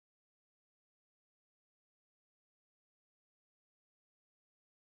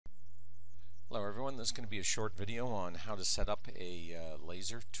Hello everyone, this is going to be a short video on how to set up a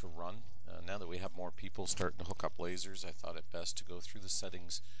laser to run. Now that we have more people starting to hook up lasers, I thought it best to go through the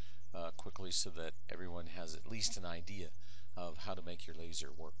settings quickly so that everyone has at least an idea of how to make your laser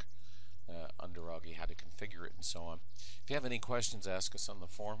work under Auggie, how to configure it and so on. If you have any questions, ask us on the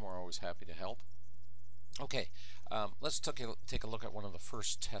forum. We're always happy to help. Okay, let's take a look at one of the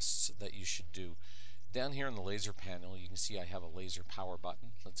first tests that you should do. Down here in the laser panel, you can see I have a laser power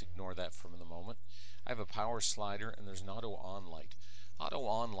button. Let's ignore that for the moment. I have a power slider and there's an auto on light. Auto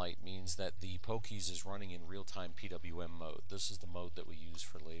on light means that the Pokies is running in real-time PWM mode. This is the mode that we use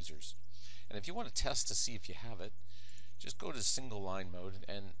for lasers. And if you want to test to see if you have it, just go to single line mode,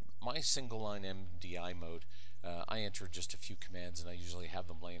 and my single line MDI mode, I enter just a few commands and I usually have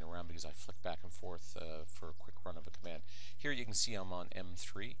them laying around because I flick back and forth for a quick run of a command. Here you can see I'm on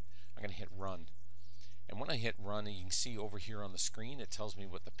M3. I'm going to hit run. And when I hit run, you can see over here on the screen, it tells me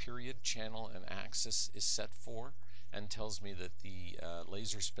what the period, channel, and axis is set for, and tells me that the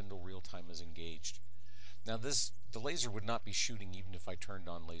laser spindle real-time is engaged. Now the laser would not be shooting even if I turned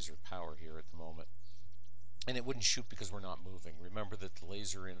on laser power here at the moment. And it wouldn't shoot because we're not moving. Remember that the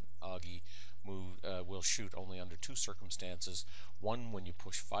laser in Auggie will shoot only under two circumstances. One, when you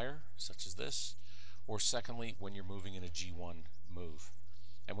push fire, such as this, or secondly, when you're moving in a G1 move.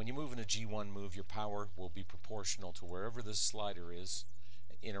 And when you move in a G1 move, your power will be proportional to wherever this slider is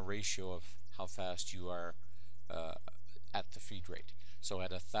in a ratio of how fast you are at the feed rate. So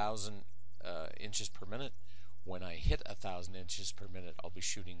at 1,000 inches per minute, when I hit 1,000 inches per minute, I'll be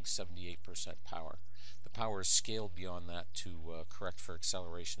shooting 78% power. The power is scaled beyond that to correct for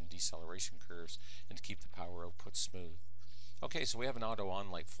acceleration and deceleration curves and to keep the power output smooth. Okay, so we have an auto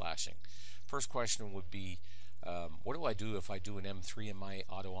on light flashing. First question would be, what do I do if I do an M3 and my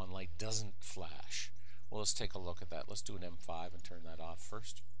auto on light doesn't flash? Well, let's take a look at that. Let's do an M5 and turn that off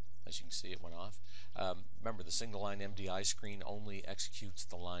first. As you can see, it went off. Remember, the single line MDI screen only executes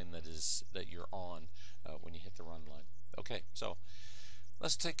the line that you're on when you hit the run line. Okay, so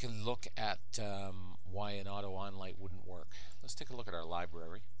let's take a look at why an auto on light wouldn't work. Let's take a look at our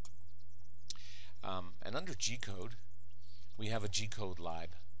library. And under G-code, we have a G-code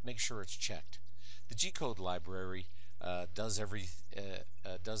lib. Make sure it's checked. The G-code library does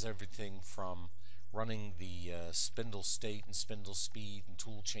everything from running the spindle state and spindle speed and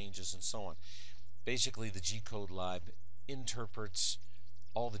tool changes and so on. Basically, the G-code lib interprets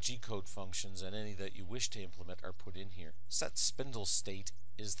all the G-code functions, and any that you wish to implement are put in here. Set spindle state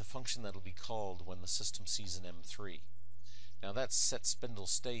is the function that will be called when the system sees an M3. Now that set spindle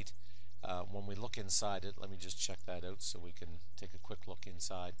state, when we look inside it, let me just check that out so we can take a quick look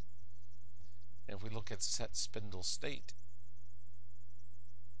inside. And if we look at set spindle state,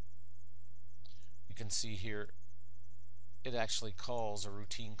 you can see here it actually calls a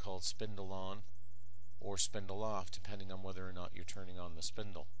routine called spindle on or spindle off, depending on whether or not you're turning on the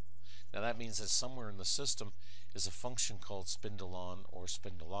spindle. Now that means that somewhere in the system is a function called spindle on or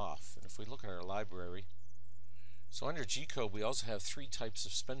spindle off. And if we look at our library, so under G-code we also have three types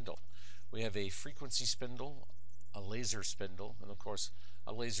of spindle. We have a frequency spindle, a laser spindle, and of course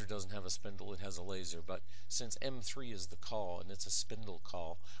a laser doesn't have a spindle, it has a laser, but since M3 is the call and it's a spindle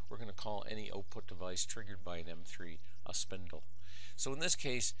call, we're going to call any output device triggered by an M3 a spindle. So in this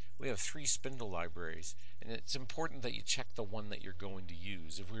case, we have three spindle libraries, and it's important that you check the one that you're going to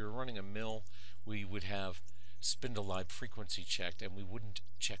use. If we were running a mill, we would have spindle lib frequency checked, and we wouldn't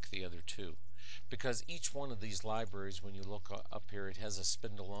check the other two. Because each one of these libraries, when you look up here, it has a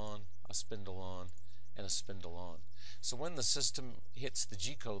spindle on, and a spindle on. So when the system hits the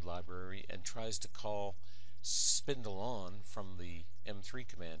G-code library and tries to call spindle on from the M3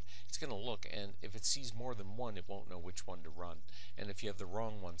 command, it's going to look, and if it sees more than one, it won't know which one to run. And if you have the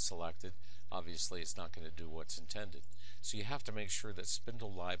wrong one selected, obviously it's not going to do what's intended. So you have to make sure that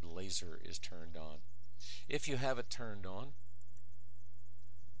spindle lib laser is turned on. If you have it turned on,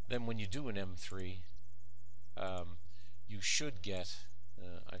 then when you do an M3, you should get,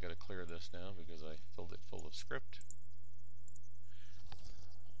 I got to clear this now because I filled it full of script.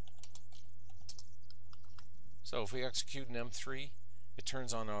 So if we execute an M3, it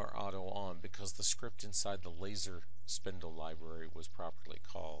turns on our auto on because the script inside the laser spindle library was properly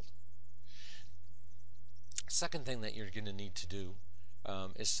called. Second thing that you're going to need to do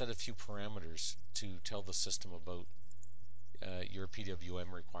is set a few parameters to tell the system about your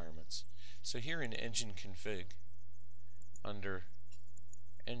PWM requirements. So here in engine config, under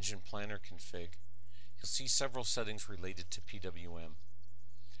engine planner config, you'll see several settings related to PWM.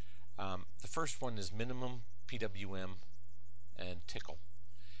 The first one is minimum PWM and tickle.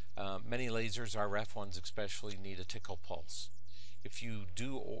 Many lasers, RF ones especially, need a tickle pulse. If you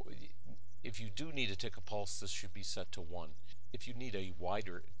do If you do need a tickle pulse, this should be set to 1. If you need a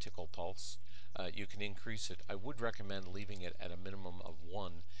wider tickle pulse, you can increase it. I would recommend leaving it at a minimum of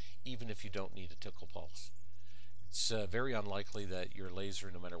 1, even if you don't need a tickle pulse. It's very unlikely that your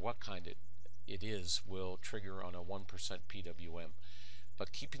laser, no matter what kind it is, will trigger on a 1% PWM.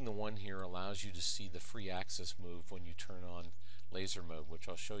 But keeping the 1 here allows you to see the free axis move when you turn on laser mode, which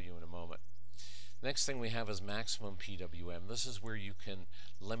I'll show you in a moment. Next thing we have is maximum PWM. This is where you can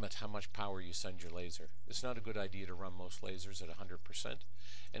limit how much power you send your laser. It's not a good idea to run most lasers at 100%,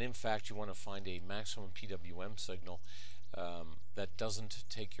 and in fact you want to find a maximum PWM signal that doesn't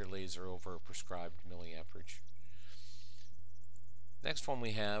take your laser over a prescribed milliamperage. Next one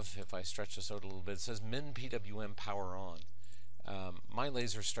we have, if I stretch this out a little bit, it says min PWM power on. My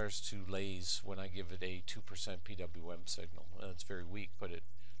laser starts to laze when I give it a 2% PWM signal. It's very weak, but it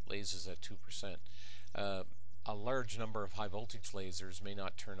lasers at 2%. A large number of high voltage lasers may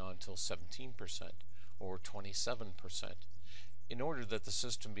not turn on until 17% or 27%. In order that the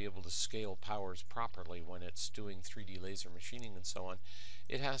system be able to scale powers properly when it's doing 3D laser machining and so on,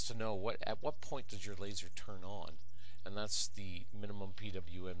 it has to know at what point does your laser turn on, and that's the minimum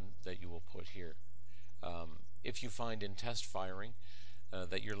PWM that you will put here. If you find in test firing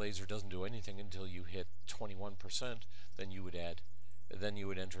that your laser doesn't do anything until you hit 21%, then you would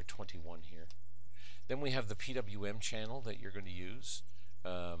enter 21 here. Then we have the PWM channel that you're going to use.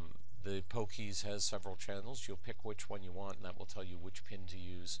 The Pokies has several channels. You'll pick which one you want, and that will tell you which pin to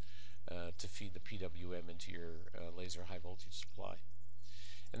use to feed the PWM into your laser high voltage supply.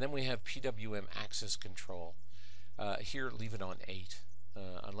 And then we have PWM axis control. Here, leave it on 8.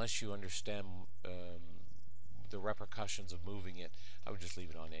 Unless you understand the repercussions of moving it, I would just leave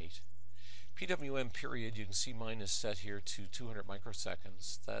it on 8. PWM period, you can see mine is set here to 200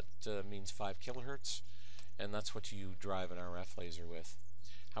 microseconds. That means 5 kilohertz, and that's what you drive an RF laser with.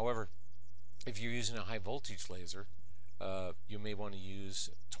 However, if you're using a high voltage laser, you may want to use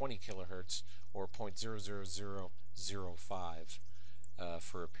 20 kilohertz or 0.00005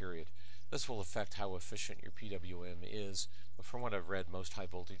 for a period. This will affect how efficient your PWM is, but from what I've read, most high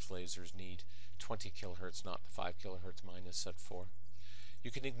voltage lasers need 20 kilohertz, not the 5 kilohertz mine is set for.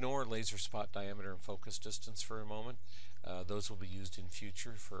 You can ignore laser spot diameter and focus distance for a moment. Those will be used in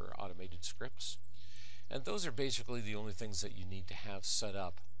future for automated scripts. And those are basically the only things that you need to have set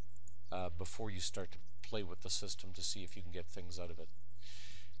up before you start to play with the system to see if you can get things out of it.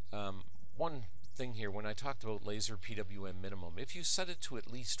 One thing here, when I talked about laser PWM minimum, if you set it to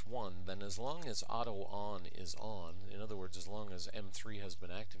at least 1, then as long as auto on is on, in other words, as long as M3 has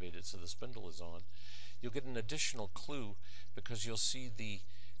been activated so the spindle is on, you'll get an additional clue because you'll see the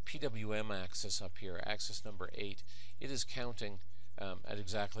PWM axis up here, axis number 8. It is counting at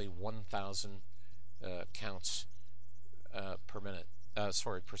exactly 1,000 counts per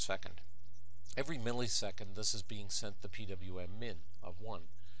second. Every millisecond this is being sent the PWM min of 1.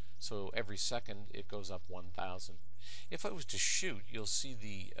 So every second it goes up 1,000. If I was to shoot, you'll see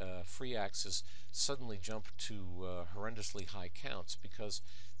the free axis suddenly jump to horrendously high counts because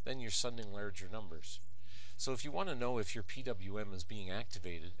then you're sending larger numbers. So if you want to know if your PWM is being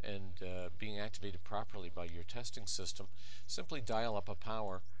activated and being activated properly by your testing system, simply dial up a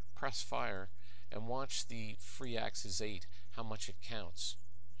power, press fire, and watch the free axis 8, how much it counts.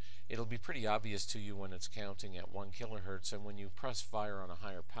 It'll be pretty obvious to you when it's counting at 1 kilohertz, and when you press fire on a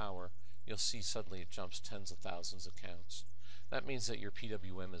higher power, you'll see suddenly it jumps tens of thousands of counts. That means that your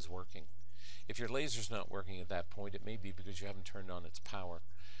PWM is working. If your laser's not working at that point, it may be because you haven't turned on its power.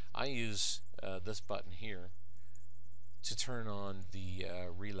 I use this button here to turn on the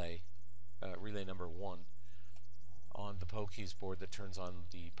relay number 1 on the Pokies board that turns on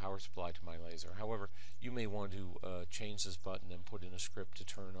the power supply to my laser. However, you may want to change this button and put in a script to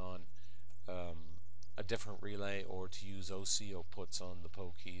turn on a different relay or to use OC outputs on the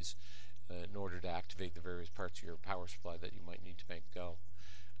Pokies in order to activate the various parts of your power supply that you might need to make go.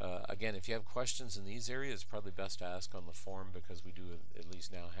 Again, if you have questions in these areas, it's probably best to ask on the forum because we do at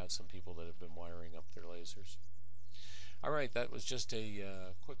least now have some people that have been wiring up their lasers. Alright, that was just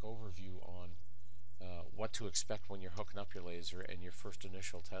a quick overview on what to expect when you're hooking up your laser and your first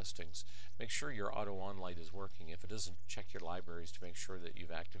initial testings. Make sure your auto on light is working. If it isn't, check your libraries to make sure that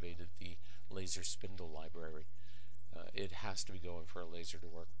you've activated the laser spindle library. It has to be going for a laser to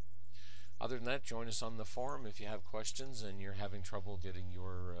work. Other than that, join us on the forum if you have questions and you're having trouble getting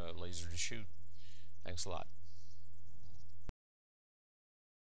your laser to shoot. Thanks a lot.